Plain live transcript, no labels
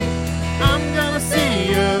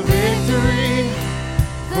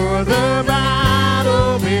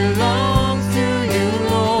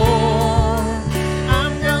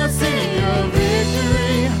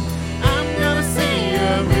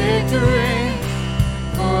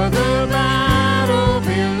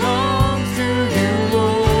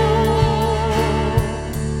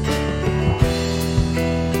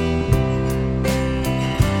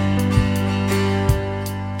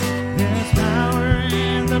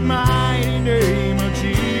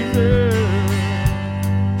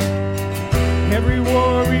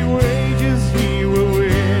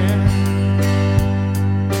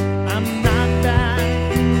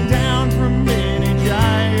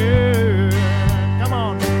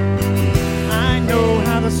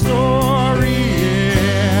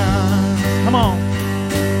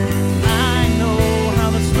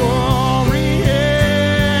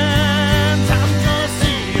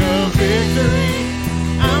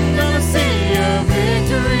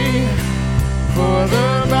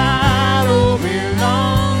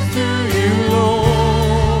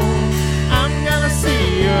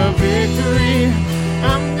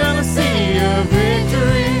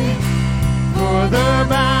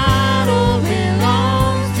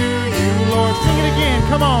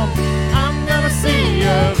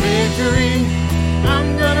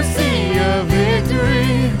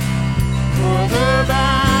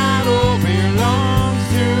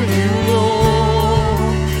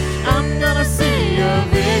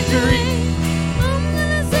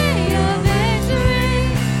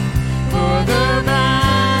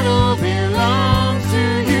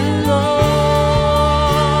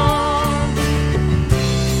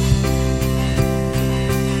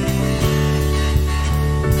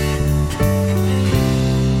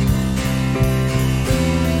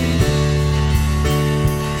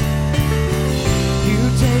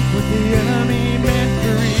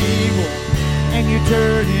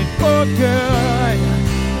turn it for good,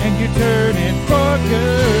 and you turn it for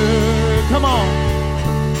good. Come on.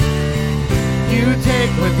 You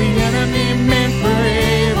take what the enemy meant for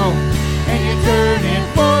evil, and you turn it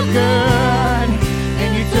for good, and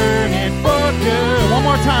you turn it for good. One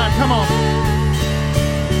more time, come on.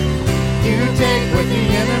 You take what the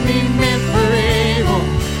enemy meant for evil,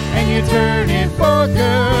 and you turn it for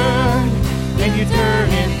good, and you turn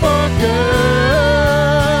it for good.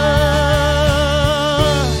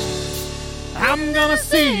 I'm gonna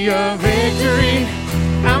see a victory.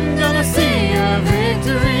 I'm gonna see a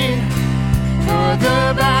victory. For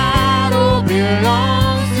the battle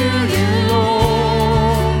belongs to you,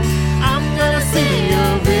 Lord. I'm gonna see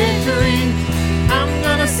a victory. I'm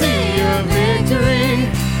gonna see a victory.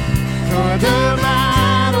 For the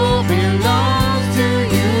battle belongs to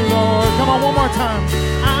you, Lord. Come on, one more time.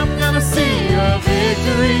 I'm gonna see a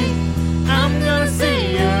victory. I'm gonna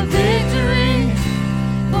see a victory.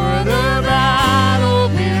 For the battle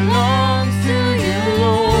belongs to you,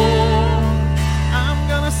 Lord. I'm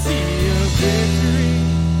gonna see a victory.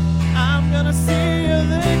 I'm gonna see a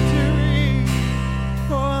victory.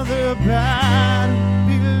 For the battle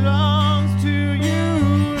belongs to you,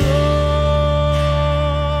 Lord.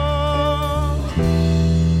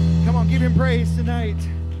 Come on, give him praise tonight.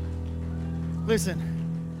 Listen,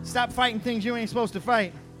 stop fighting things you ain't supposed to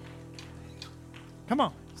fight. Come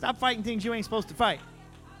on, stop fighting things you ain't supposed to fight.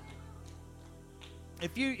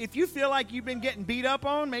 If you feel like you've been getting beat up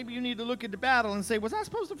on, maybe you need to look at the battle and say, was I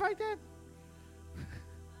supposed to fight that?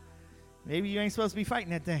 Maybe you ain't supposed to be fighting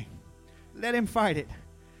that thing. Let him fight it.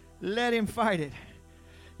 Let him fight it.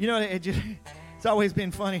 You know, it's always been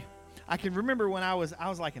funny. I can remember when I was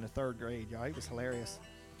like in the third grade, y'all. It was hilarious.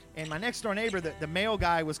 And my next door neighbor, the mail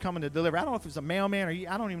guy was coming to deliver. I don't know if it was a mailman or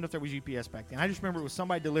I don't even know if there was UPS back then. I just remember it was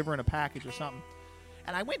somebody delivering a package or something.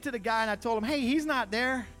 And I went to the guy and I told him, hey, he's not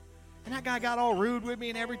there. And that guy got all rude with me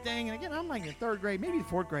and everything. And again, I'm like in the third grade, maybe the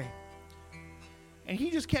fourth grade. And he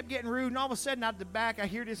just kept getting rude. And all of a sudden, out the back, I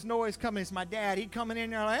hear this noise coming. It's my dad. He coming in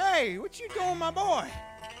there like, hey, what you doing, my boy?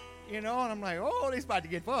 You know, and I'm like, oh, they's about to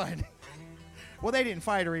get fun. Well, they didn't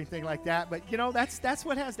fight or anything like that. But, you know, that's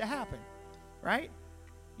what has to happen, right?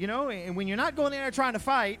 You know, and when you're not going in there trying to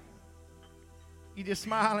fight, you just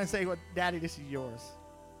smile and say, well, Daddy, this is yours.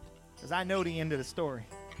 Because I know the end of the story.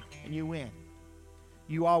 And you win.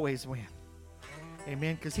 You always win.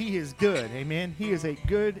 Amen. Because he is good. Amen. He is a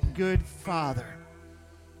good, good Father.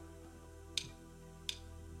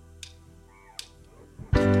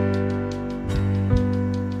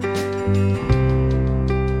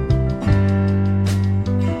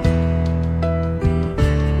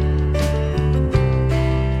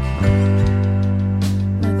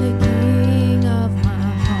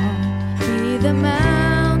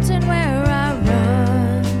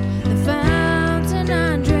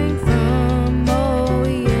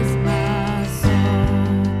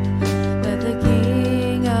 The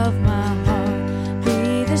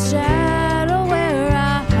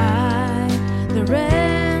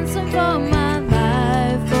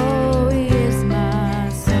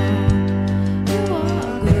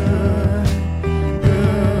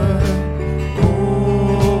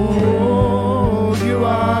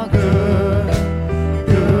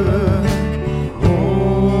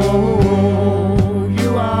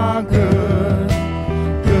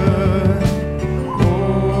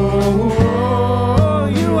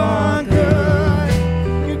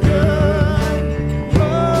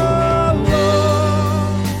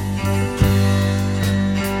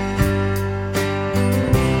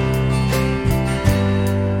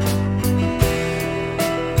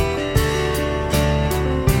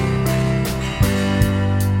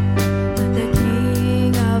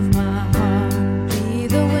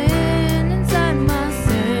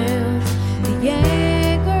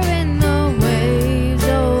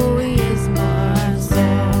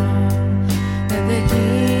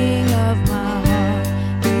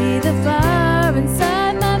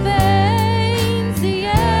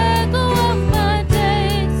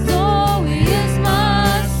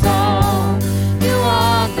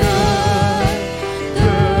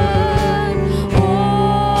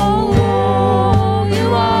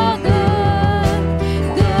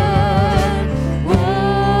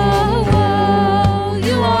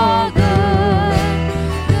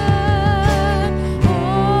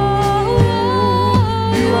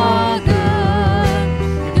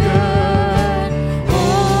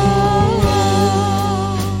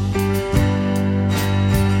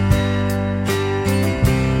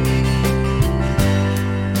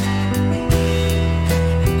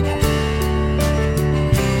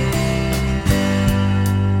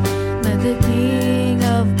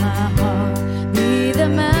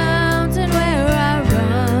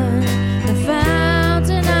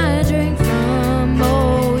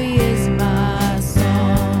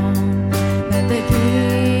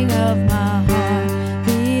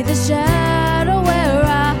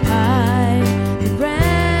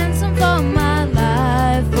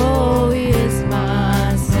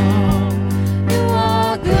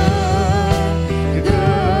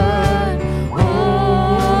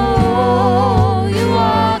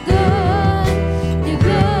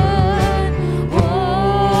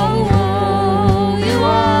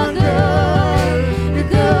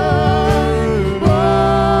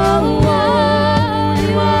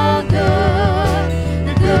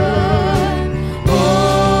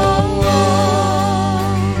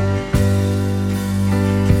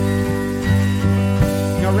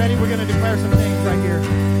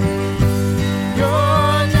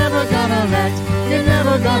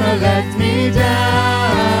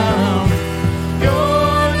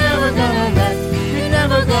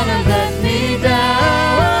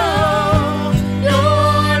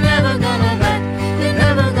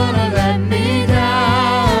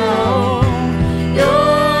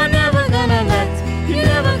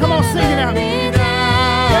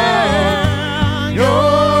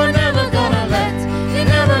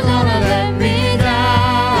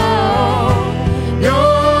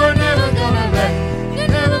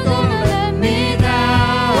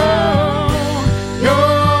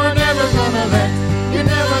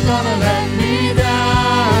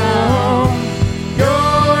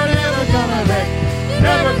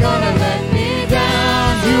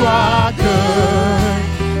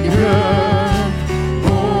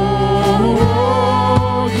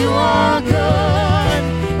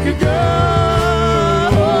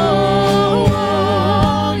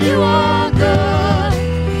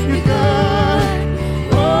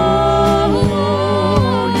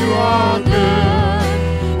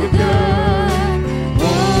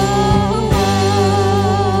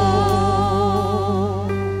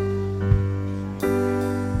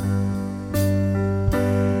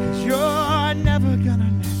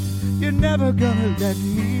never gonna let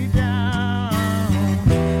me down.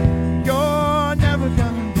 You're never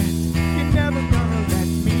gonna let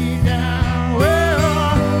me down.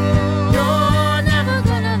 Well, you're never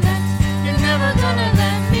gonna let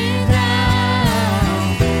me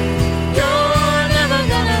down. You're never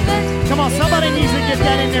gonna let. Come on, somebody needs to get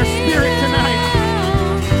that in their spirit tonight.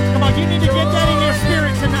 Come on, you need to get that in your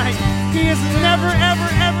spirit tonight. He is never, ever,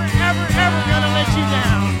 ever, ever, ever gonna let you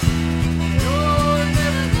down.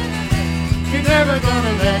 You're never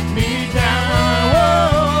gonna let me down.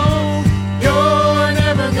 Whoa. You're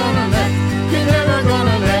never gonna let me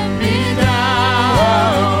down.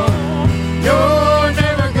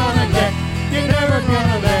 You're never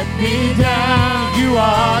gonna let me down. You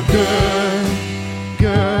are good,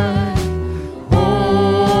 good.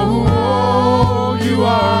 Oh, you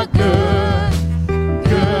are good,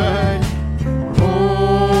 good.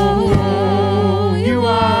 Oh, you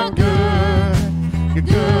are good, you're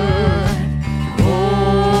good.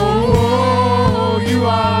 Oh, you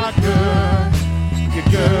are good, you're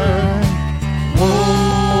good.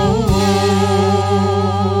 Oh,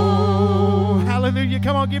 hallelujah.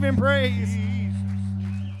 Come on, give him praise.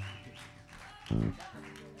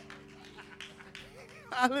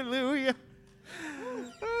 Hallelujah.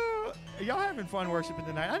 Y'all having fun worshiping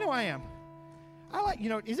tonight? I know I am. I like,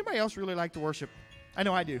 does anybody else really like to worship? I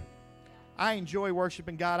know I do. I enjoy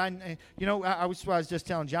worshiping God. I was just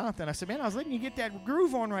telling Jonathan, I said, man, I was letting you get that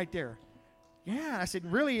groove on right there. Yeah, I said,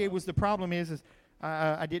 really, it was the problem is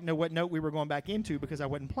I didn't know what note we were going back into because I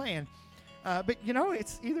wasn't playing. But,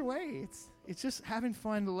 it's either way. It's just having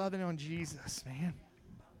fun loving on Jesus, man.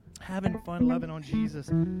 Having fun loving on Jesus.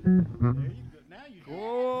 There you go. Now you go.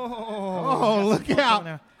 Oh, look out.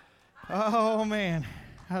 Now. Oh, man.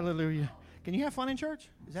 Hallelujah. Can you have fun in church?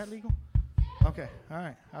 Is that legal? Okay. All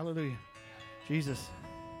right. Hallelujah. Jesus.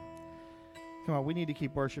 Come on. We need to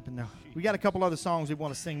keep worshiping now. We got a couple other songs we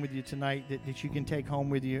want to sing with you tonight that you can take home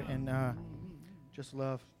with you and just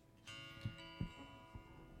love.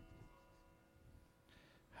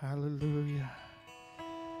 Hallelujah.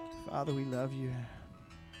 Father, we love you.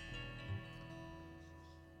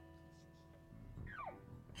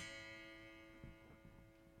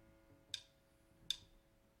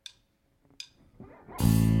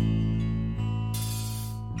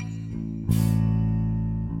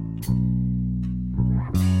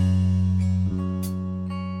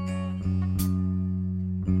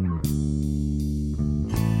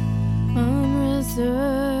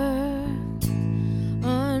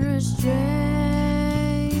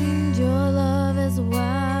 Unrestrained, your love is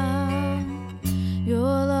wild. Your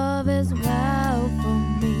love is wild for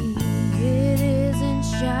me. It isn't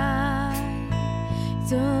shy,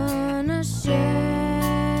 it's unashamed.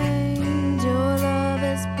 Your love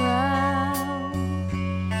is proud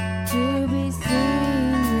to be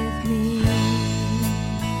seen with me.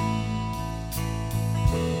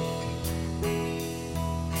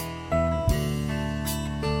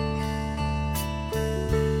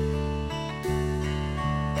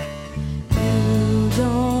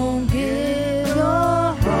 Don't give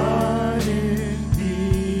your heart in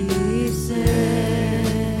pieces.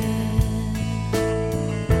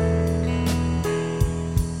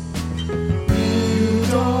 You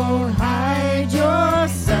don't hide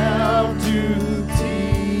yourself to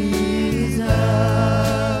tease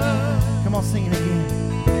us. Come on, sing it again.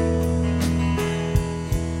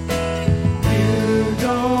 You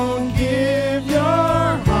don't give your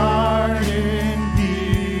heart in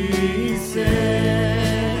pieces.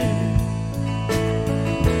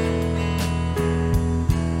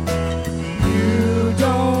 You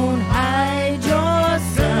don't hide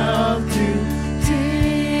yourself to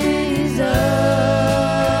tease us.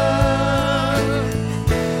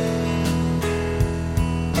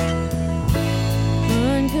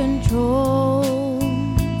 Uncontrolled,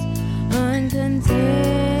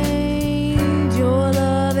 uncontained, your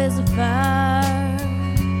love is a fire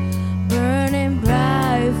burning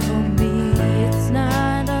bright for me. It's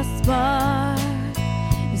not a spark,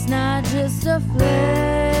 it's not just a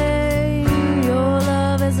flame. Your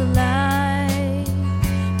love is a light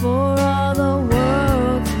for all the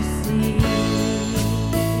world to see.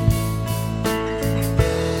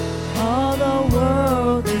 All the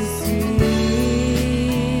world to see.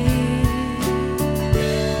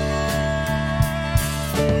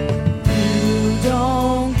 You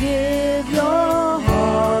don't give your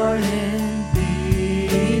heart in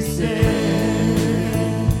pieces.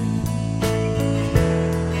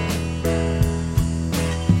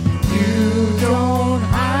 You don't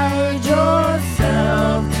hide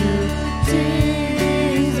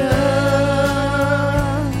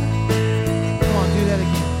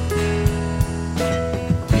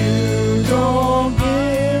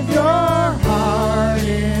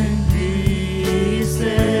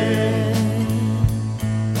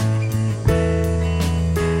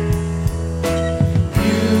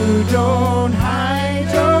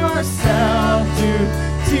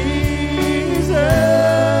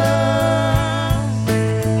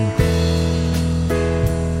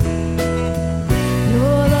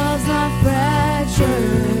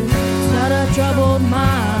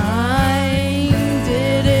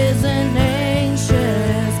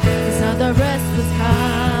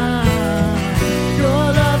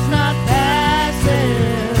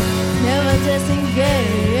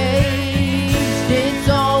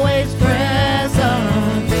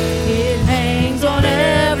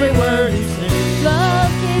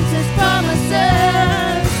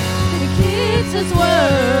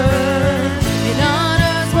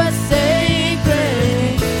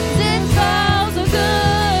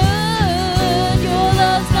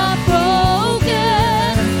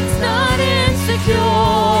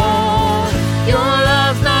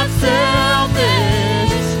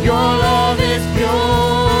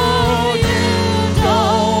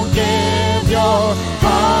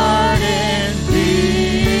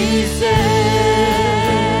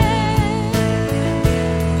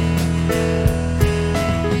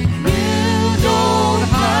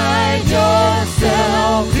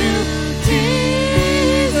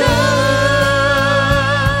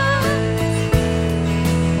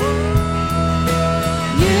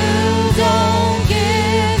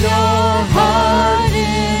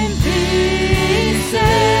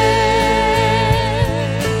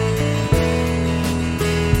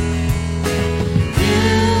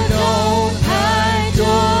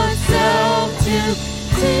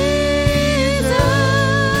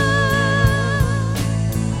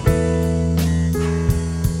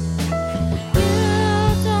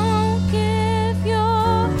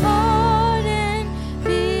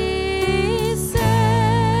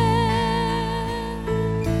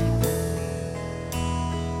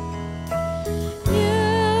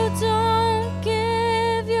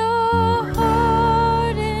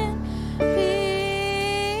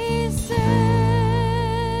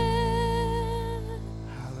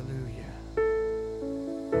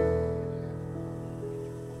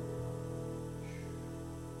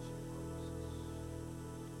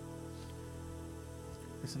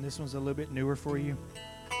Listen, this one's a little bit newer for you.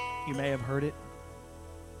 You may have heard it,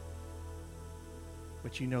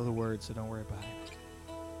 but you know the words, so don't worry about it.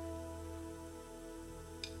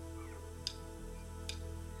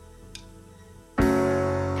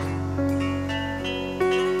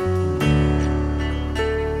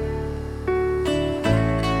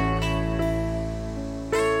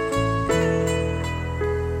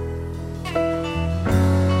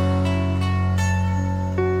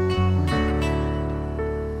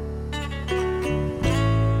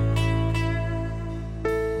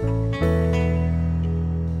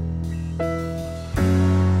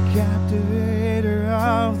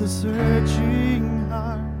 Searching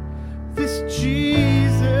heart, this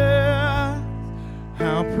Jesus,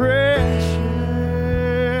 how precious,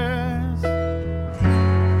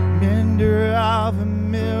 mender of a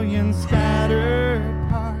million scattered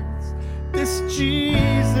parts, this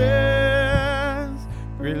Jesus,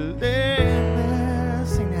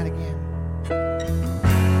 relentless. Sing that again.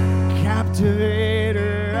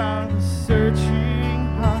 Captivator of a searching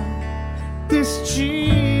heart, this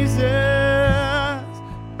Jesus,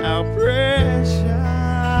 how precious,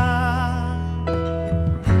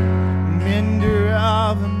 mender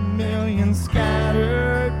of a million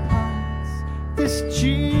scattered parts, this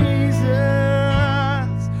Jesus,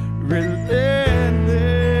 relentless.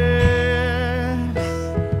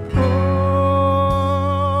 Oh,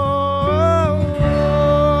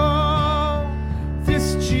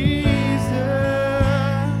 this Jesus,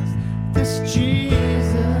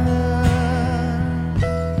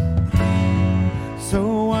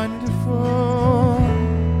 so wonderful,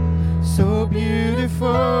 so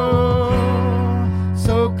beautiful,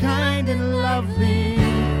 so kind and lovely,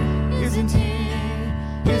 isn't he,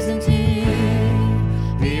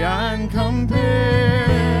 beyond compare,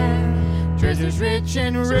 treasures rich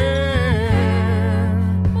and rare,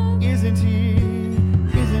 isn't he,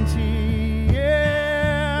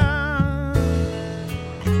 yeah.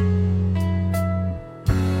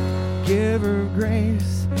 Giver of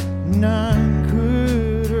grace, none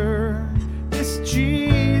could earn, this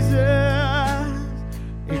Jesus,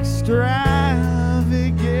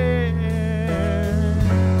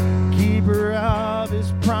 extravagant, keeper of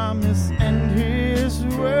his promise and his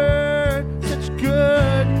word, such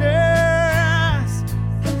goodness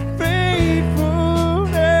and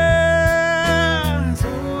faithfulness.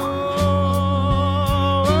 Oh,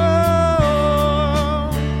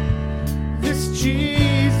 this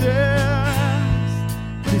Jesus,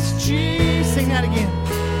 sing that again.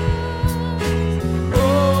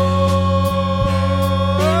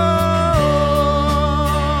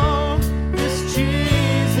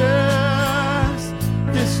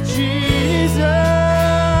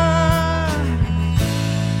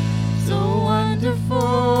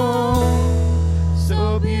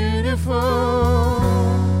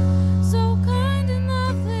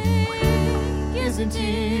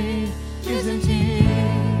 Isn't he,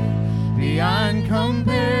 beyond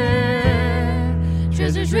compare,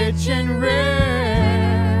 treasures rich and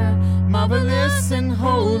rare, marvelous and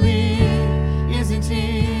holy, isn't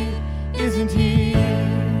he,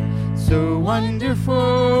 so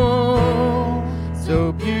wonderful,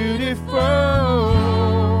 so beautiful,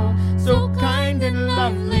 so kind and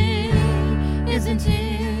lovely, isn't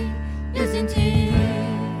he,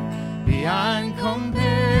 beyond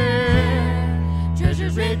compare,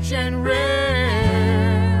 treasures rich and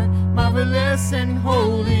rare, marvelous and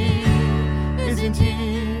holy, isn't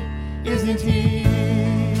he,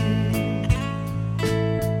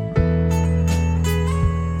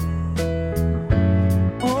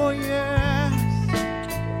 oh yes,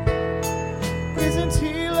 isn't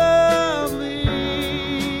he lovely,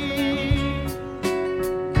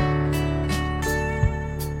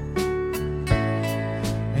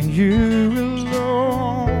 and you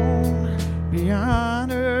alone be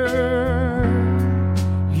honored,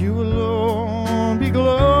 you alone be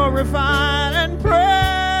glorified and praised,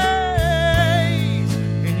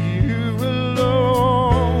 and you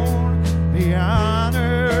alone be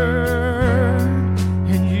honored,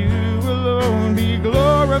 and you alone be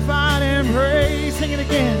glorified and praised. Sing it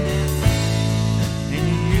again. And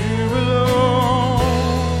you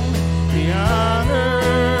alone be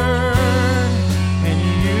honored, and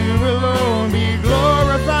you alone be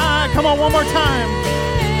glorified. Come on, one more time.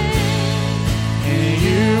 And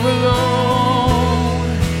you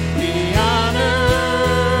alone be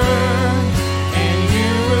honored, and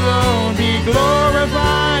you alone be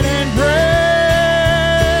glorified and praised.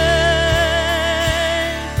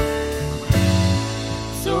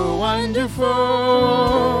 So wonderful,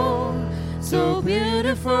 so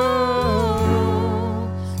beautiful,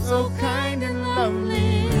 so kind and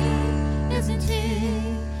lovely, isn't he?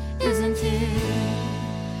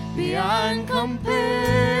 beyond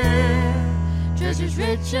compare, treasures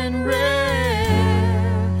rich and rare,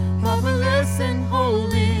 marvelous and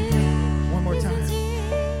holy. One more time.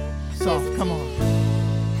 Soft, come on.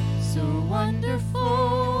 So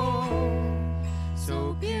wonderful,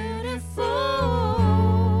 so beautiful,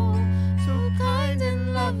 so kind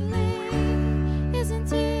and lovely. Isn't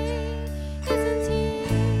he? Isn't he?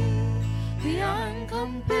 Beyond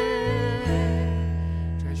compare,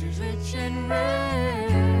 treasures rich and rare,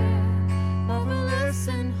 marvelous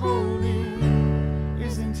and holy.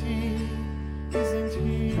 Isn't he? Isn't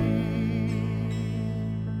he?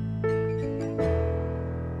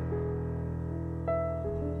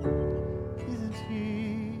 Isn't he?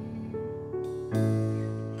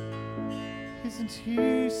 Isn't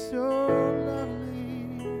he so lovely?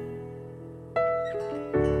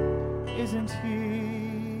 Isn't he?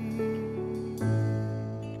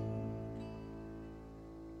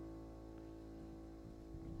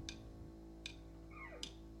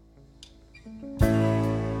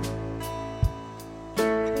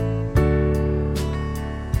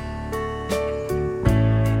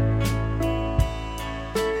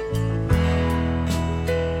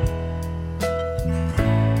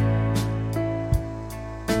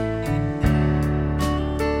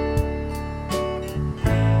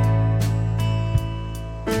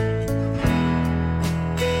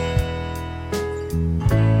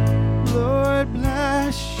 Lord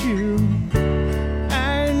bless you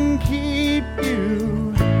and keep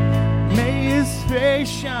you. May his face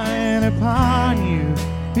shine upon you,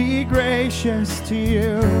 be gracious to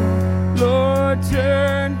you. Lord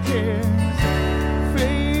turn his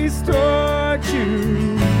face toward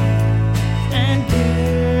you and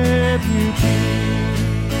give you peace.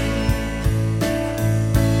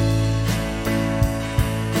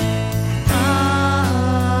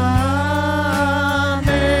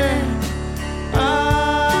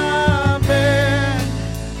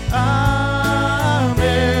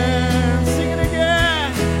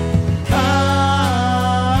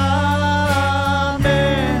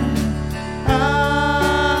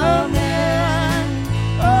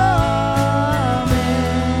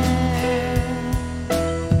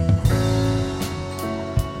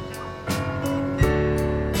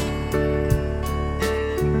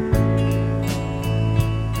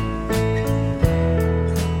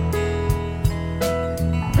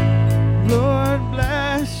 Lord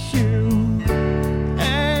bless you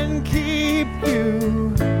and keep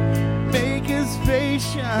you. Make his face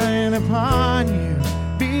shine upon you,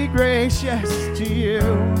 be gracious to you.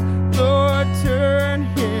 Lord turn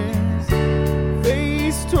his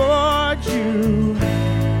face toward you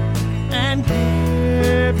and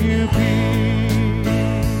give you peace.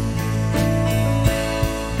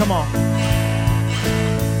 Come on.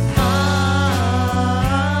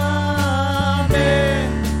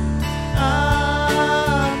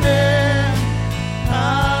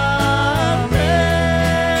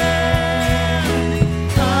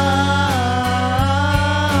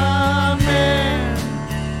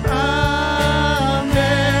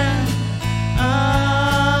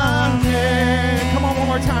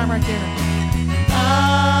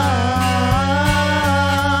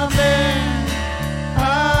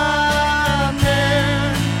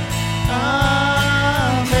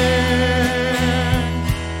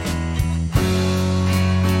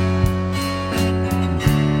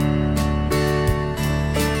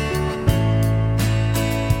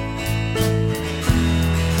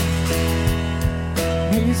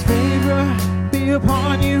 His favor be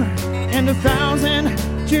upon you and 1,000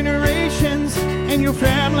 generations, and your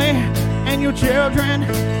family and your children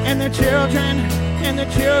and their children and their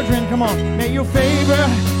children. Come on. May your favor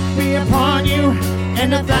be upon you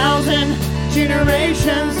and 1,000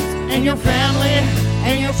 generations, and your family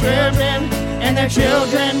and your children and their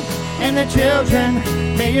children and their children.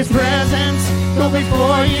 May his presence go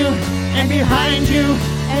before you and behind you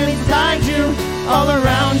and beside you, all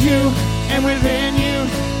around you and within you.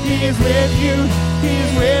 He is with you. He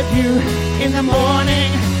is with you in the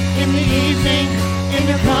morning, in the evening, in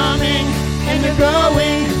your coming and your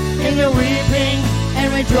going, in your weeping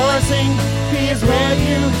and rejoicing. He is with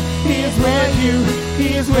you. He is with you.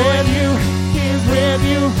 He is with you. He is with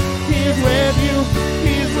you. He is with you.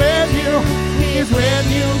 He is with you. He is with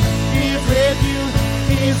you. He is with you.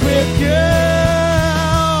 He is with you.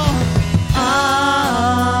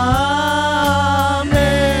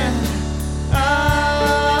 Amen. Amen.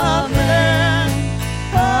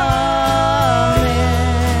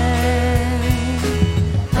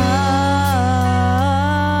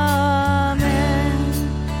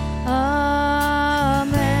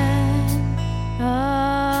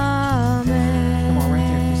 Amen. Come on, right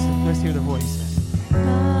there. Let's hear the voices.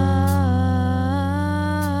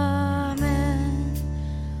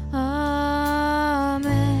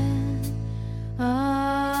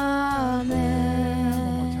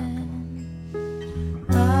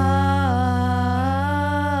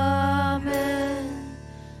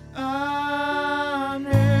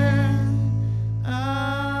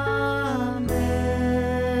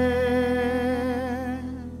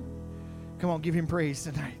 on, give him praise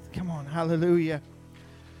tonight. Come on, hallelujah.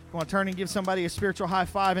 Come on, turn and give somebody a spiritual high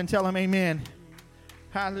five and tell them amen.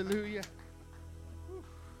 Hallelujah. Whew.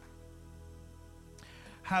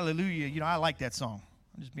 Hallelujah. You know, I like that song.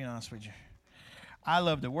 I'm just being honest with you. I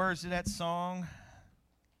love the words of that song.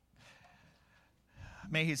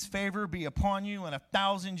 May his favor be upon you and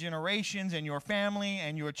 1,000 generations and your family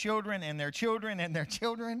and your children and their children and their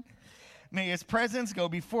children. May his presence go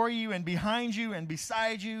before you and behind you and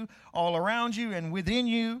beside you, all around you and within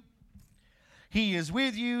you. He is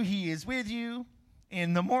with you. He is with you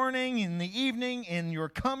in the morning, in the evening, in your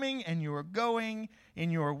coming and your going, in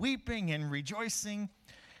your weeping and rejoicing.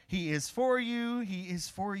 He is for you. He is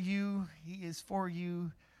for you. He is for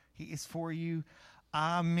you. He is for you.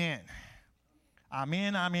 Amen.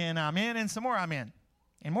 Amen, amen, amen, and some more amen.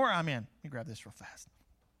 And more amen. Let me grab this real fast.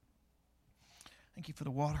 Thank you for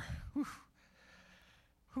the water. Whew.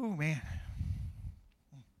 Whew, man.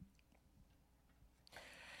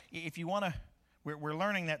 If you want to, we're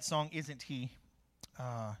learning that song, Isn't He?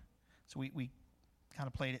 So we kind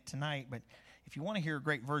of played it tonight, but if you want to hear a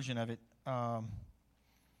great version of it,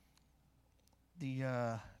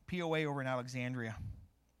 the POA over in Alexandria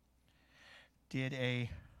did a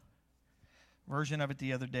version of it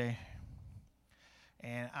the other day,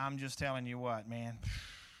 and I'm just telling you what, man,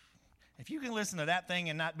 if you can listen to that thing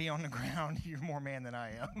and not be on the ground, you're more man than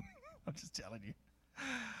I am. I'm just telling you.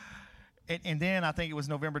 And then I think it was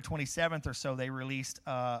November 27th or so, they released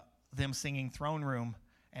them singing Throne Room,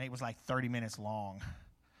 and it was like 30 minutes long.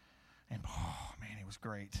 And, oh, man, it was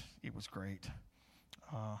great. It was great.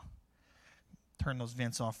 Turn those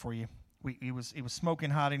vents off for you. It was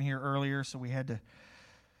smoking hot in here earlier, so we had to...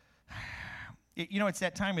 it's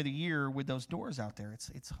that time of the year with those doors out there.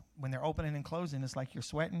 It's when they're opening and closing, it's like you're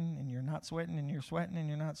sweating, and you're not sweating, and you're sweating, and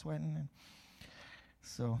you're not sweating. And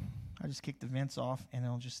so I just kick the vents off, and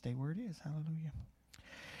it'll just stay where it is. Hallelujah.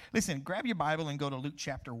 Listen, grab your Bible and go to Luke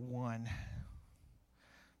chapter 1.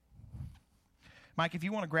 Mike, if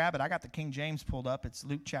you want to grab it, I got the King James pulled up. It's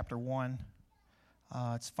Luke chapter 1.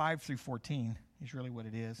 It's 5 through 14 is really what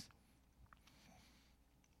it is.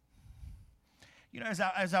 You know,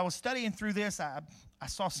 as I was studying through this, I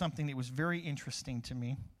saw something that was very interesting to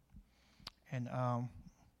me. And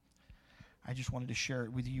I just wanted to share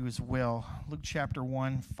it with you as well. Luke chapter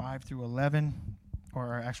 1, 5 through 11,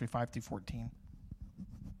 or actually 5 through 14.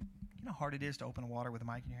 You know how hard it is to open water with a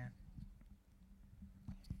mic in your hand?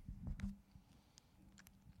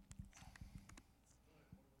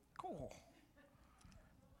 Cool.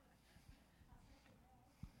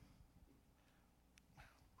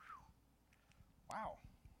 Wow.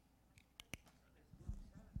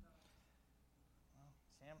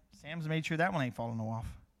 Well, Sam's made sure that one ain't falling off.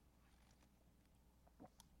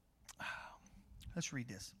 Let's read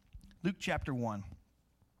this. Luke chapter 1.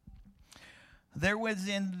 There was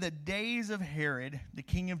in the days of Herod, the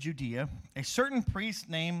king of Judea, a certain priest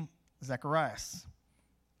named Zacharias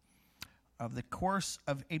of the course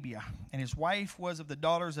of Abia. And his wife was of the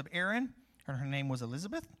daughters of Aaron, and her name was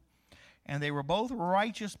Elizabeth. And they were both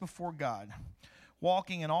righteous before God,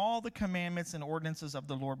 walking in all the commandments and ordinances of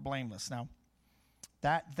the Lord blameless. Now,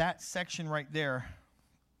 that section right there,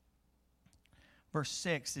 verse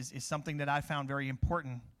 6, is something that I found very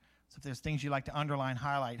important. So if there's things you like to underline,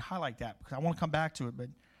 highlight that, because I want to come back to it. But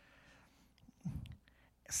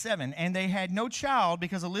 7, and they had no child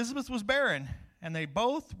because Elizabeth was barren, and they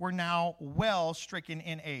both were now well stricken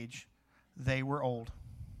in age. They were old.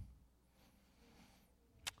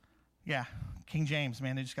 Yeah, King James,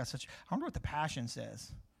 man, they just got such... I wonder what the Passion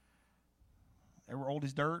says. They were old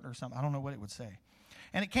as dirt or something. I don't know what it would say.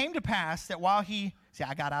 And it came to pass that while he... See,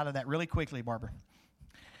 I got out of that really quickly, Barbara.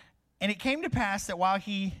 And it came to pass that while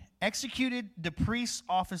he executed the priest's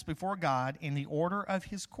office before God in the order of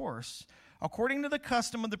his course, according to the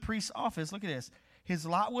custom of the priest's office, look at this, his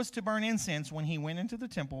lot was to burn incense when he went into the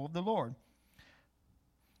temple of the Lord.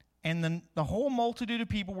 And the whole multitude of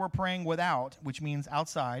people were praying without, which means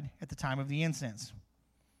outside, at the time of the incense.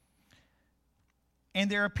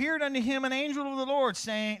 And there appeared unto him an angel of the Lord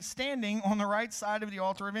standing on the right side of the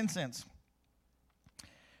altar of incense.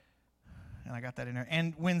 And I got that in there.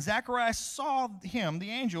 And when Zacharias saw him,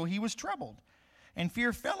 the angel, he was troubled, and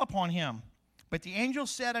fear fell upon him. But the angel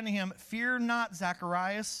said unto him, Fear not,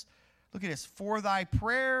 Zacharias. Look at this. For thy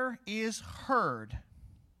prayer is heard.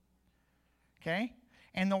 Okay?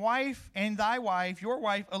 And thy wife, your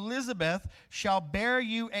wife, Elizabeth, shall bear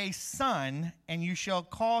you a son, and you shall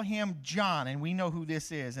call him John. And we know who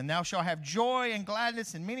this is. And thou shalt have joy and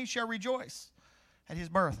gladness, and many shall rejoice at his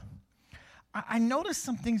birth. I noticed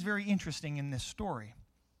some things very interesting in this story.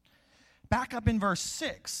 Back up in verse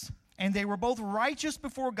 6. And they were both righteous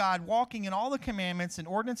before God, walking in all the commandments and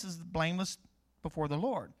ordinances blameless before the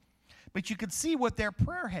Lord. But you could see what their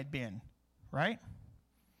prayer had been, right?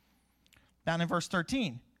 Down in verse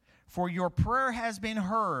 13. For your prayer has been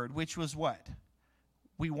heard, which was what?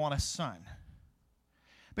 We want a son.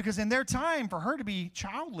 Because in their time, for her to be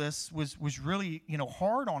childless was really,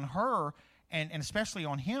 hard on her and especially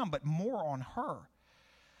on him, but more on her.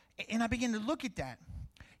 And I began to look at that.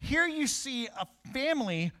 Here you see a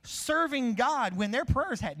family serving God when their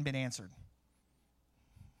prayers hadn't been answered.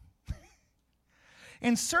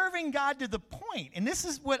 And serving God to the point, and this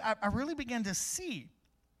is what I really began to see.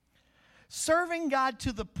 Serving God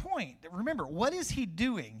to the point. Remember, what is he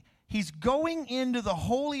doing? He's going into the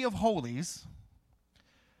Holy of Holies,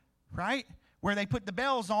 right? Where they put the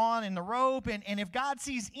bells on and the rope. And if God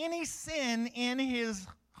sees any sin in his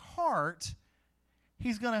heart,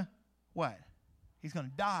 he's going to, what? He's going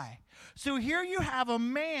to die. So here you have a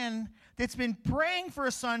man that's been praying for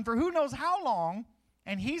a son for who knows how long,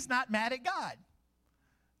 and he's not mad at God.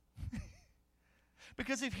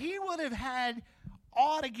 Because if he would have had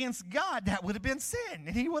aught against God, that would have been sin,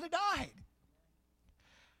 and he would have died.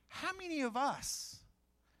 How many of us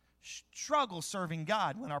struggle serving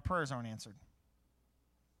God when our prayers aren't answered?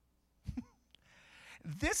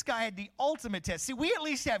 This guy had the ultimate test. See, we at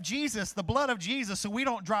least have Jesus, the blood of Jesus, so we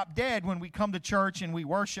don't drop dead when we come to church and we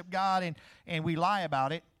worship God and we lie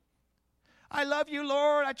about it. I love you,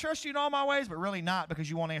 Lord. I trust you in all my ways, but really not, because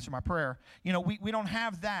you won't answer my prayer. We don't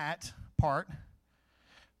have that part.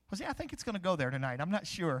 Well, see, I think it's going to go there tonight. I'm not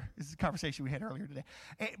sure. This is a conversation we had earlier today.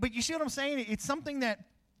 But you see what I'm saying? It's something that,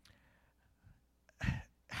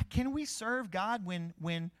 can we serve God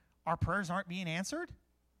when our prayers aren't being answered?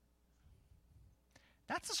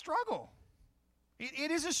 That's a struggle.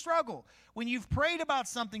 It is a struggle. When you've prayed about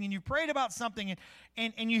something and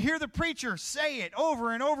and you hear the preacher say it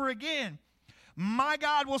over and over again, my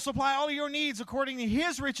God will supply all of your needs according to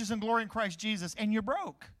his riches and glory in Christ Jesus, and you're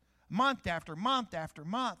broke month after month after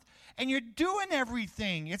month, and you're doing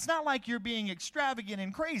everything. It's not like you're being extravagant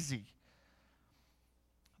and crazy,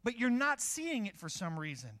 but you're not seeing it for some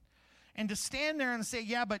reason. And to stand there and say,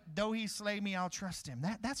 yeah, but though he slay me, I'll trust him,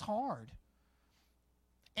 that's hard.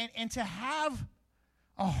 And to have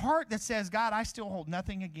a heart that says, God, I still hold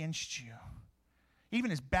nothing against you. Even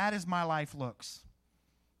as bad as my life looks,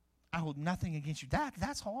 I hold nothing against you.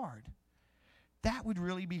 That's hard. That would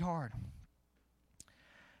really be hard.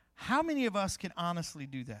 How many of us can honestly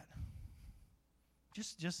do that?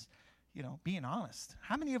 Just being honest.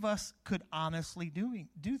 How many of us could honestly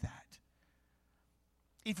do that?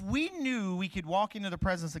 If we knew we could walk into the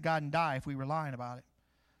presence of God and die if we were lying about it,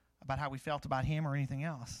 about how we felt about him or anything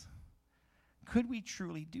else, could we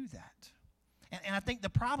truly do that? And I think the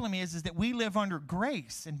problem is that we live under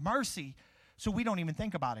grace and mercy, so we don't even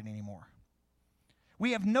think about it anymore.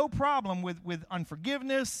 We have no problem with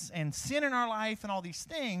unforgiveness and sin in our life and all these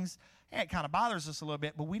things. It kind of bothers us a little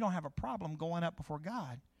bit, but we don't have a problem going up before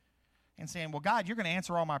God and saying, well, God, you're going to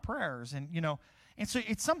answer all my prayers. And so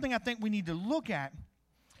it's something I think we need to look at.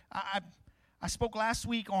 I spoke last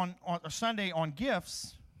week on Sunday on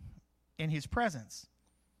gifts in his presence.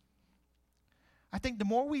 I think the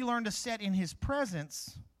more we learn to set in his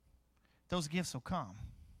presence, those gifts will come.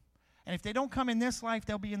 And if they don't come in this life,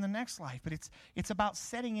 they'll be in the next life. But it's about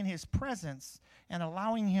setting in his presence and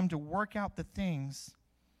allowing him to work out the things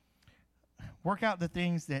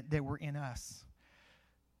that were in us.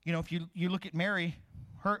 If you look at Mary,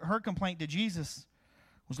 her complaint to Jesus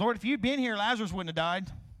was, Lord, if you'd been here, Lazarus wouldn't have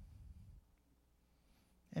died.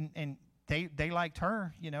 And they liked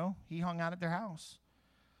her, he hung out at their house.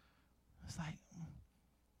 It's like,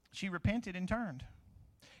 she repented and turned.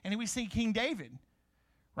 And then we see King David,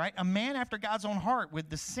 right? A man after God's own heart with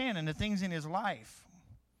the sin and the things in his life.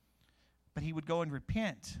 But he would go and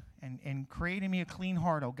repent and create in me a clean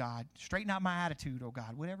heart, oh God. Straighten out my attitude, oh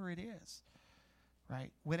God, whatever it is,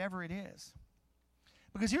 right? Whatever it is.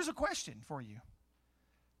 Because here's a question for you.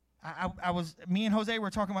 Me and Jose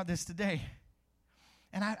were talking about this today.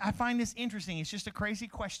 And I find this interesting. It's just a crazy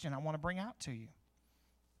question I want to bring out to you.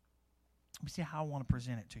 Let me see how I want to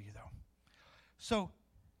present it to you, though. So,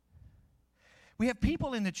 we have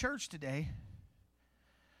people in the church today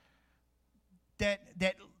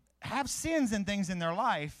that have sins and things in their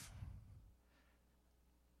life.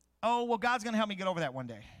 Oh, well, God's going to help me get over that one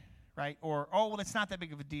day, right? Or, oh, well, it's not that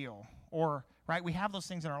big of a deal. Or, right, we have those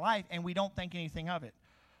things in our life, and we don't think anything of it.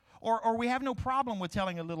 Or we have no problem with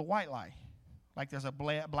telling a little white lie. Like there's a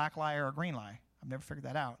black lie or a green lie. I've never figured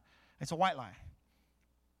that out. It's a white lie.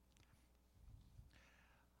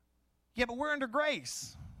 Yeah, but we're under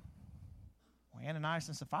grace. Well, Ananias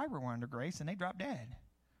and Sapphira were under grace, and they dropped dead.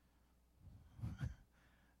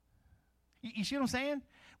 You see what I'm saying?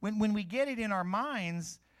 When we get it in our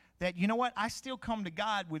minds that, you know what, I still come to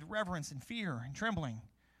God with reverence and fear and trembling.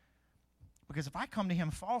 Because if I come to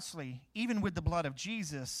him falsely, even with the blood of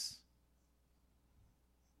Jesus,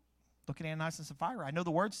 look at Ananias and Sapphira. I know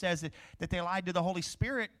the word says that they lied to the Holy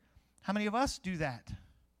Spirit. How many of us do that?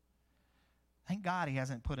 Thank God he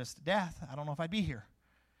hasn't put us to death. I don't know if I'd be here.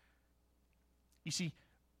 You see,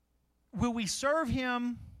 will we serve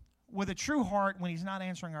him with a true heart when he's not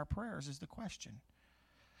answering our prayers is the question.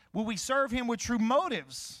 Will we serve him with true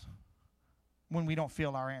motives when we don't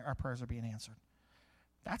feel our prayers are being answered?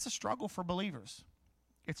 That's a struggle for believers.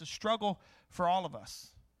 It's a struggle for all of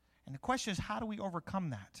us. And the question is, how do we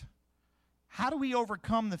overcome that? How do we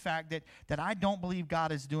overcome the fact that I don't believe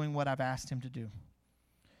God is doing what I've asked him to do?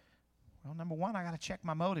 Well, number one, I got to check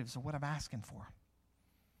my motives of what I'm asking for.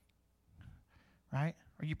 Right?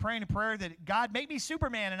 Are you praying a prayer that, God, make me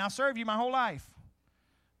Superman and I'll serve you my whole life?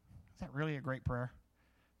 Is that really a great prayer?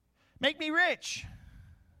 Make me rich.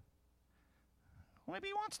 Well, maybe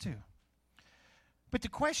he wants to. But the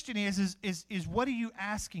question is what are you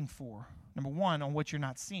asking for? Number one, on what you're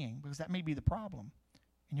not seeing, because that may be the problem.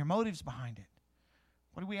 And your motives behind it.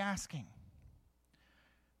 What are we asking?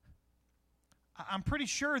 I'm pretty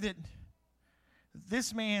sure that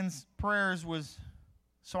this man's prayers was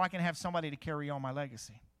so I can have somebody to carry on my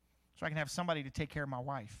legacy. So I can have somebody to take care of my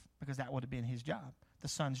wife, because that would have been his job, the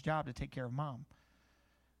son's job to take care of mom.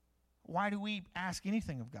 Why do we ask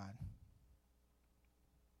anything of God?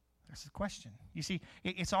 That's the question. You see,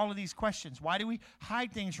 it's all of these questions. Why do we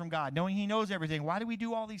hide things from God, knowing he knows everything? Why do we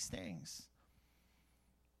do all these things?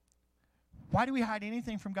 Why do we hide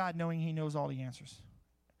anything from God, knowing he knows all the answers?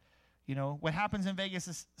 You know, what happens in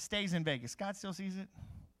Vegas stays in Vegas. God still sees it.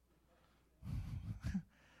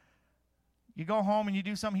 You go home and you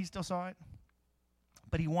do something, he still saw it.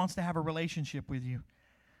 But he wants to have a relationship with you.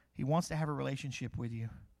 He wants to have a relationship with you.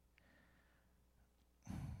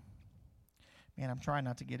 Man, I'm trying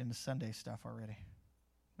not to get into Sunday stuff already.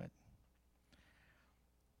 But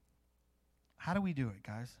how do we do it,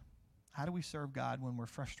 guys? How do we serve God when we're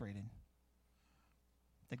frustrated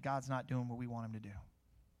that God's not doing what we want him to do?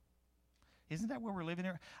 Isn't that where we're living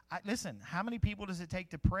here? Listen, how many people does it take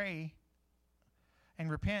to pray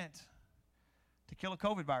and repent to kill a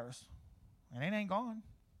COVID virus? And it ain't gone.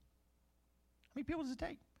 How many people does it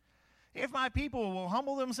take? If my people will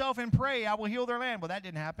humble themselves and pray, I will heal their land. Well, that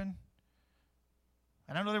didn't happen.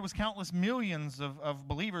 And I know there was countless millions of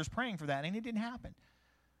believers praying for that, and it didn't happen.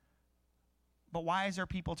 But why is there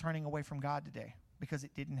people turning away from God today? Because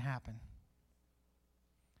it didn't happen.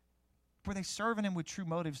 Were they serving him with true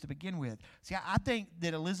motives to begin with? See, I think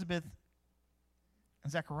that Elizabeth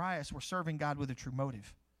and Zacharias were serving God with a true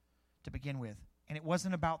motive to begin with. And it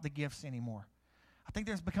wasn't about the gifts anymore. I think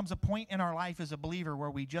there becomes a point in our life as a believer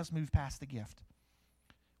where we just move past the gift.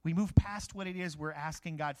 We move past what it is we're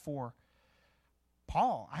asking God for.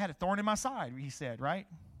 Paul, I had a thorn in my side, he said, right?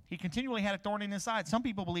 He continually had a thorn in his side. Some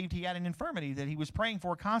people believed he had an infirmity that he was praying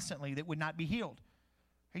for constantly that would not be healed.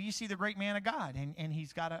 Here you see the great man of God, and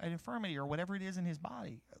he's got an infirmity or whatever it is in his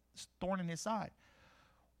body, a thorn in his side.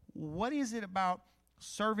 What is it about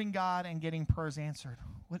serving God and getting prayers answered?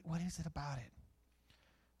 What is it about it?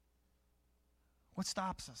 What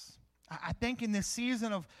stops us? I think in this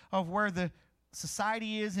season of where the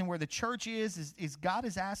society is and where the church is God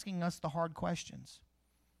is asking us the hard questions.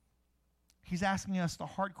 He's asking us the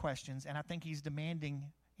hard questions, and I think he's demanding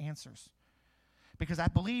answers. Because I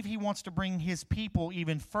believe he wants to bring his people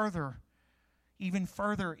even further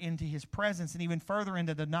into his presence and even further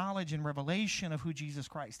into the knowledge and revelation of who Jesus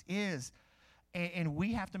Christ is. And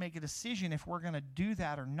we have to make a decision if we're going to do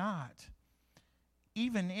that or not,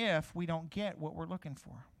 even if we don't get what we're looking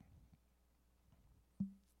for.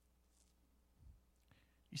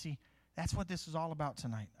 You see, that's what this is all about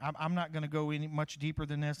tonight. I'm not going to go any much deeper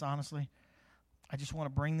than this, honestly. I just want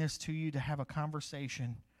to bring this to you to have a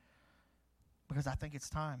conversation because I think it's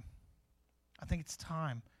time. I think it's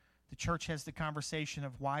time. The church has the conversation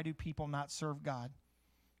of why do people not serve God?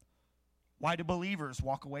 Why do believers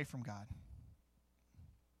walk away from God?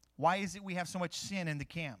 Why is it we have so much sin in the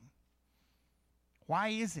camp? Why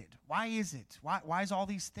is it? Why is it? Why is all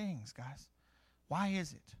these things, guys? Why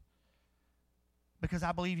is it? Because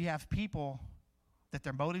I believe you have people that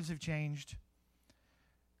their motives have changed.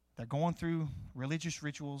 They're going through religious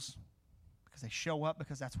rituals because they show up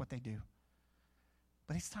because that's what they do.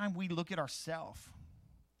 But it's time we look at ourselves.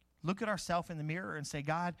 Look at ourselves in the mirror and say,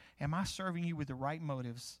 God, am I serving you with the right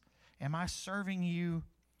motives? Am I serving you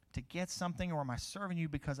to get something, or am I serving you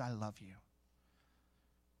because I love you?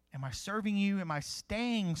 Am I serving you? Am I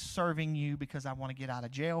staying serving you because I want to get out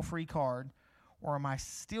of jail free card? or am I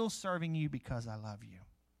still serving you because I love you?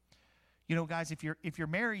 You know, guys, if you're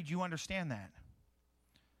married, you understand that.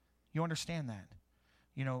 You understand that.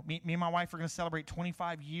 You know, me and my wife are going to celebrate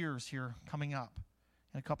 25 years here coming up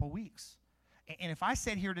in a couple weeks. And if I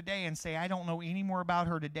sit here today and say I don't know any more about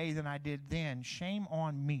her today than I did then, shame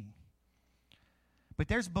on me. But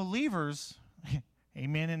there's believers,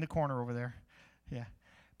 amen in the corner over there, yeah.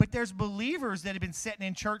 But there's believers that have been sitting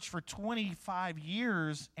in church for 25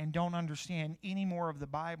 years and don't understand any more of the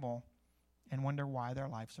Bible and wonder why their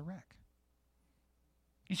life's a wreck.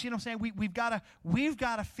 You see what I'm saying? We've got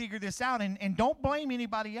to figure this out, and don't blame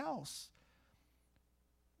anybody else.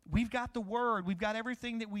 We've got the Word. We've got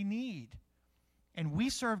everything that we need. And we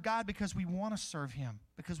serve God because we want to serve Him,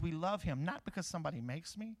 because we love Him, not because somebody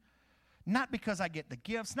makes me, not because I get the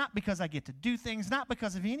gifts, not because I get to do things, not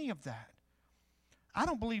because of any of that. I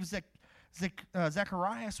don't believe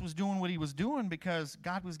Zacharias was doing what he was doing because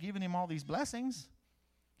God was giving him all these blessings,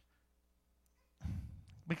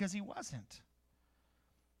 because he wasn't.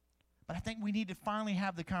 But I think we need to finally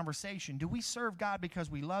have the conversation. Do we serve God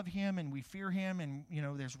because we love Him and we fear Him and, you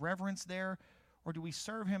know, there's reverence there? Or do we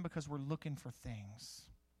serve Him because we're looking for things?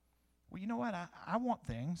 Well, you know what? I want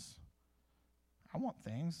things. I want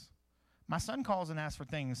things. My son calls and asks for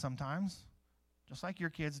things sometimes, just like your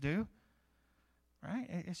kids do.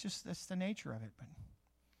 Right? That's the nature of it. But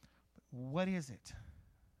what is it?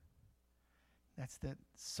 That's the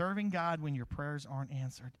serving God when your prayers aren't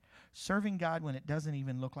answered. Serving God when it doesn't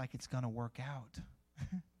even look like it's going to work out.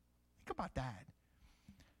 Think about that.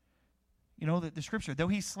 You know, the scripture, though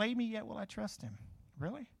He slay me, yet will I trust Him.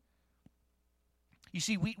 Really? You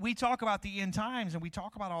see, we talk about the end times and we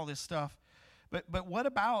talk about all this stuff. But what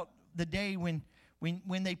about the day when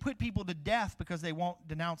they put people to death because they won't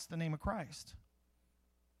denounce the name of Christ?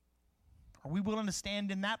 Are we willing to stand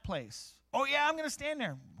in that place? Oh, yeah, I'm going to stand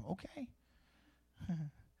there. Okay. You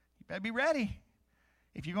better be ready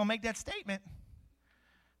if you're going to make that statement.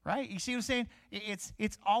 Right? You see what I'm saying?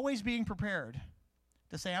 It's always being prepared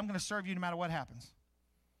to say, I'm going to serve you no matter what happens.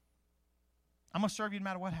 I'm going to serve you no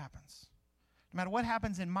matter what happens. No matter what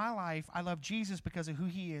happens in my life, I love Jesus because of who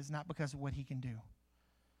He is, not because of what He can do.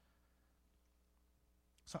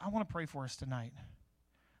 So I want to pray for us tonight.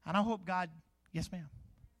 And I hope God, yes, ma'am.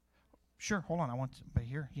 Sure, hold on. I want to be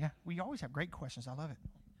here. Yeah, we always have great questions. I love it.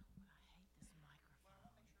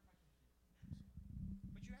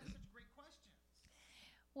 But you ask such great questions.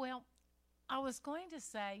 Well, I was going to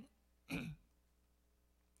say,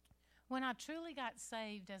 when I truly got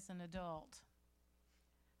saved as an adult,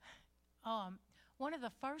 one of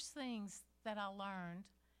the first things that I learned,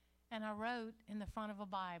 and I wrote in the front of a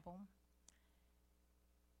Bible,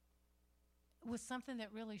 was something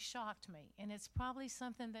that really shocked me. And it's probably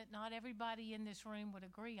something that not everybody in this room would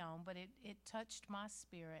agree on, but it touched my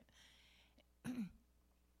spirit.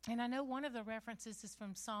 And I know one of the references is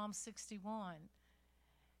from Psalm 61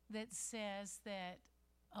 that says that,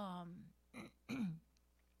 I'm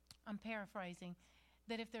paraphrasing,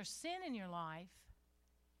 that if there's sin in your life,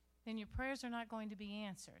 then your prayers are not going to be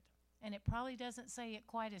answered. And it probably doesn't say it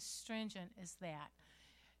quite as stringent as that.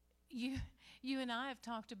 You and I have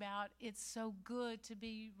talked about it's so good to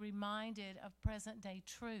be reminded of present-day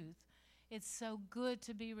truth. It's so good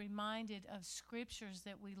to be reminded of scriptures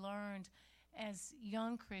that we learned as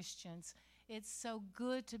young Christians. It's so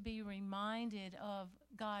good to be reminded of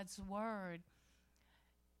God's Word,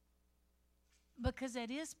 because it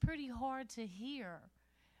is pretty hard to hear.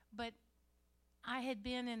 But I had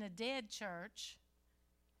been in a dead church,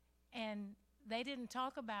 and they didn't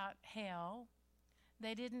talk about hell.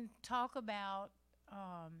 They didn't talk about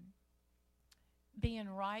being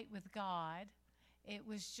right with God. It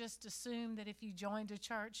was just assumed that if you joined a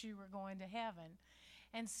church, you were going to heaven.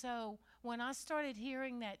 And so when I started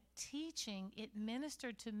hearing that teaching, it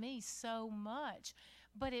ministered to me so much.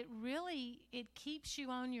 But it keeps you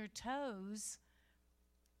on your toes,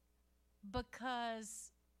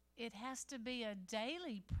 because it has to be a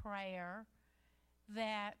daily prayer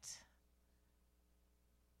that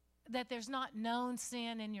there's not known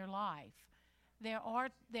sin in your life. There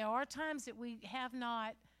are times that we have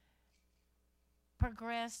not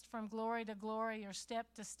progressed from glory to glory or step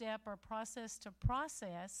to step or process to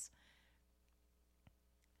process.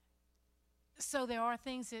 So there are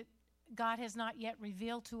things that God has not yet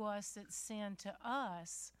revealed to us that's sin to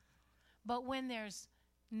us. But when there's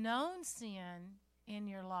known sin in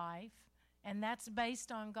your life, and that's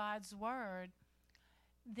based on God's Word,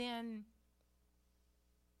 then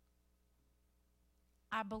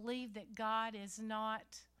I believe that God is not,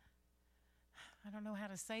 I don't know how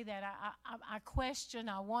to say that. I question,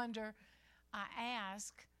 I wonder, I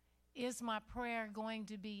ask, is my prayer going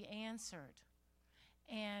to be answered?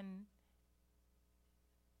 And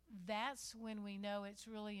that's when we know it's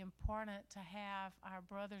really important to have our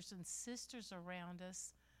brothers and sisters around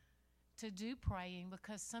us to do praying,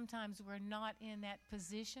 because sometimes we're not in that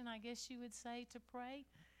position, I guess you would say, to pray.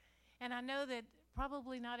 And I know that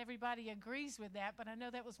probably not everybody agrees with that, but I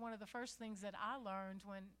know that was one of the first things that I learned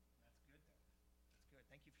when... That's good.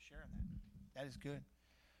 Thank you for sharing that. That is good.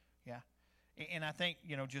 Yeah. And I think,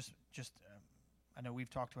 I know we've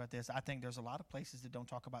talked about this. I think there's a lot of places that don't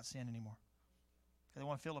talk about sin anymore. They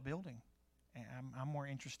want to fill a building. And I'm more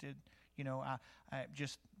interested, I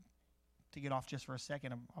just to get off just for a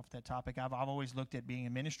second off that topic, I've always looked at being a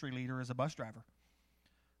ministry leader as a bus driver.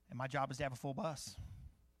 And my job is to have a full bus.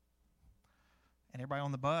 And everybody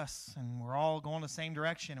on the bus, and we're all going the same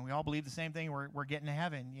direction, and we all believe the same thing. We're getting to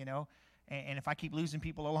heaven, And if I keep losing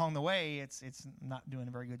people along the way, it's not doing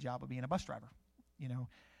a very good job of being a bus driver,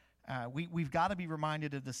 We've got to be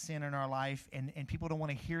reminded of the sin in our life, and people don't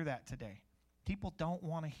want to hear that today. People don't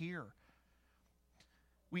want to hear.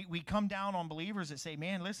 We come down on believers that say,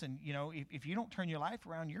 man, listen, if you don't turn your life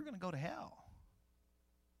around, you're going to go to hell.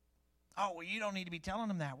 Oh, well, you don't need to be telling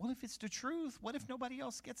them that. Well, if it's the truth, what if nobody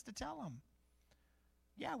else gets to tell them?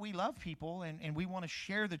 Yeah, we love people, and we want to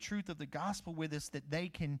share the truth of the gospel with us that they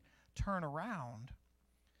can turn around.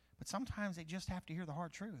 But sometimes they just have to hear the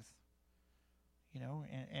hard truth.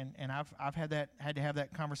 And I've had to have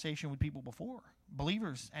that conversation with people before,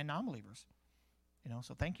 believers and non-believers.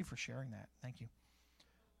 So thank you for sharing that. Thank you.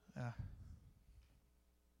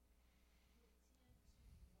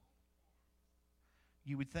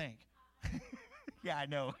 You would think. Yeah, I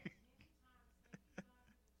know.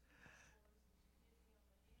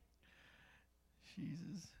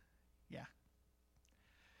 Jesus. Yeah.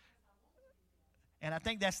 And I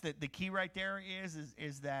think that's the key right there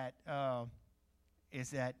is that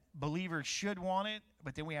believers should want it,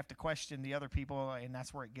 but then we have to question the other people, and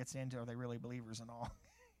that's where it gets into, are they really believers and all?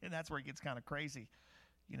 And that's where it gets kind of crazy.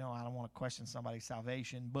 I don't want to question somebody's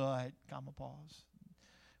salvation, but, comma, pause.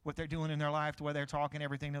 What they're doing in their life, the way they're talking,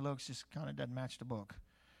 everything that looks just kind of doesn't match the book.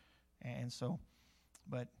 And so,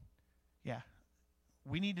 but, yeah,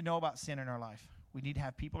 we need to know about sin in our life. We need to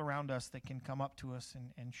have people around us that can come up to us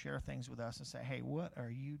and share things with us and say, hey, what are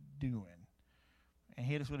you doing? And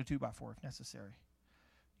hit us with a 2x4 if necessary.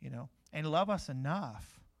 And love us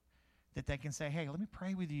enough that they can say, hey, let me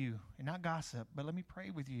pray with you, and not gossip, but let me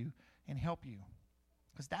pray with you and help you.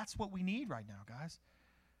 Because that's what we need right now, guys.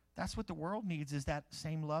 That's what the world needs, is that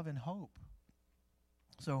same love and hope.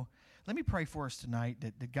 So let me pray for us tonight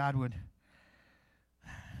that God would,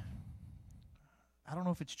 I don't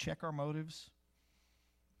know if it's check our motives.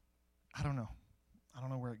 I don't know. I don't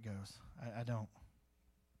know where it goes. I don't.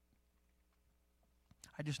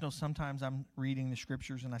 I just know sometimes I'm reading the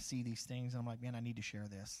scriptures and I see these things and I'm like, man, I need to share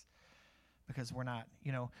this. Because we're not,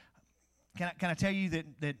 can I tell you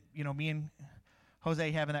that me and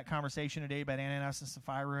Jose having that conversation today about Ananias and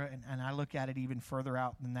Sapphira, and I look at it even further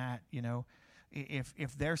out than that,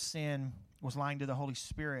 if their sin was lying to the Holy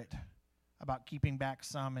Spirit about keeping back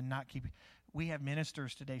some and not keeping, we have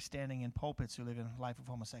ministers today standing in pulpits who live in a life of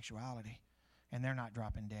homosexuality, and they're not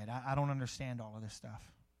dropping dead. I don't understand all of this stuff.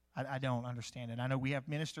 I don't understand it. I know we have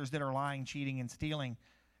ministers that are lying, cheating, and stealing,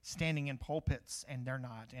 standing in pulpits, and they're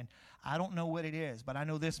not. And I don't know what it is, but I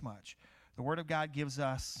know this much. The Word of God gives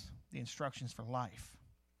us the instructions for life,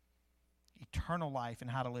 eternal life,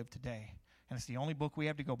 and how to live today. And it's the only book we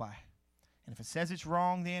have to go by. And if it says it's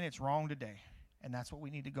wrong, then it's wrong today. And that's what we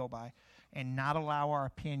need to go by, and not allow our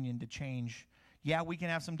opinion to change. Yeah, we can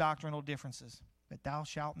have some doctrinal differences, but thou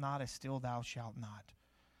shalt not is still thou shalt not.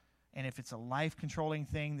 And if it's a life-controlling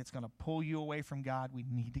thing that's going to pull you away from God, we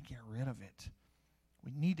need to get rid of it.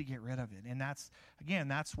 We need to get rid of it. And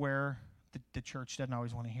that's where the church doesn't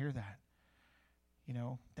always want to hear that.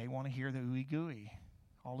 They want to hear the ooey gooey.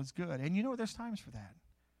 All is good. And there's times for that.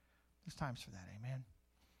 There's times for that. Amen.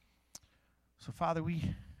 So, Father,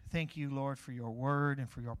 we thank you, Lord, for your word and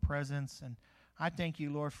for your presence. And I thank you,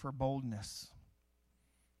 Lord, for boldness.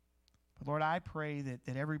 But, Lord, I pray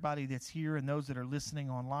that everybody that's here and those that are listening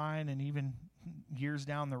online and even years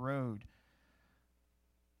down the road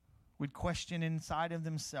would question inside of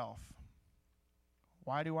themselves,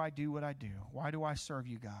 why do I do what I do? Why do I serve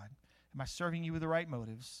you, God? Am I serving you with the right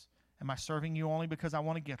motives? Am I serving you only because I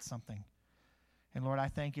want to get something? And Lord, I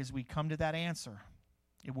think as we come to that answer,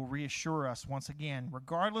 it will reassure us once again,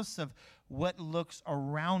 regardless of what looks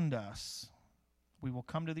around us, we will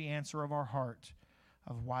come to the answer of our heart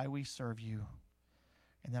of why we serve you.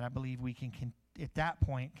 And that I believe we can at that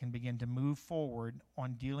point, can begin to move forward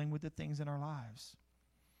on dealing with the things in our lives.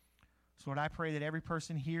 So Lord, I pray that every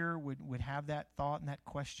person here would have that thought and that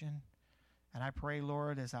question, And I pray,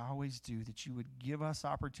 Lord, as I always do, that you would give us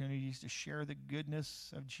opportunities to share the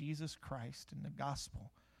goodness of Jesus Christ and the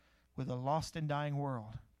gospel with a lost and dying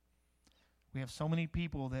world. We have so many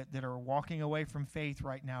people that are walking away from faith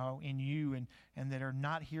right now in you and that are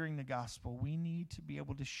not hearing the gospel. We need to be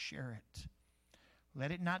able to share it.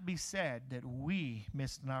 Let it not be said that we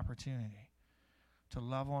missed an opportunity to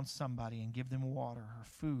love on somebody and give them water or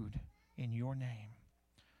food in your name.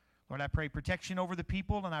 Lord, I pray protection over the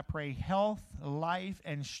people, and I pray health, life,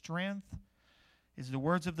 and strength. As the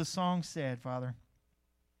words of the song said, Father,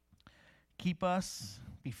 keep us,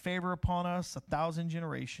 be favor upon us 1,000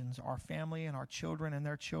 generations, our family and our children and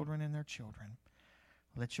their children and their children.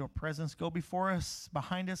 Let your presence go before us,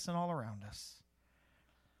 behind us, and all around us.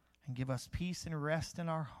 And give us peace and rest in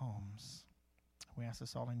our homes. We ask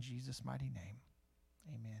this all in Jesus' mighty name.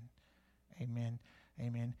 Amen. Amen.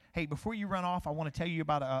 Amen. Hey, before you run off, I want to tell you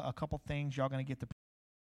about a couple things. Y'all going to get the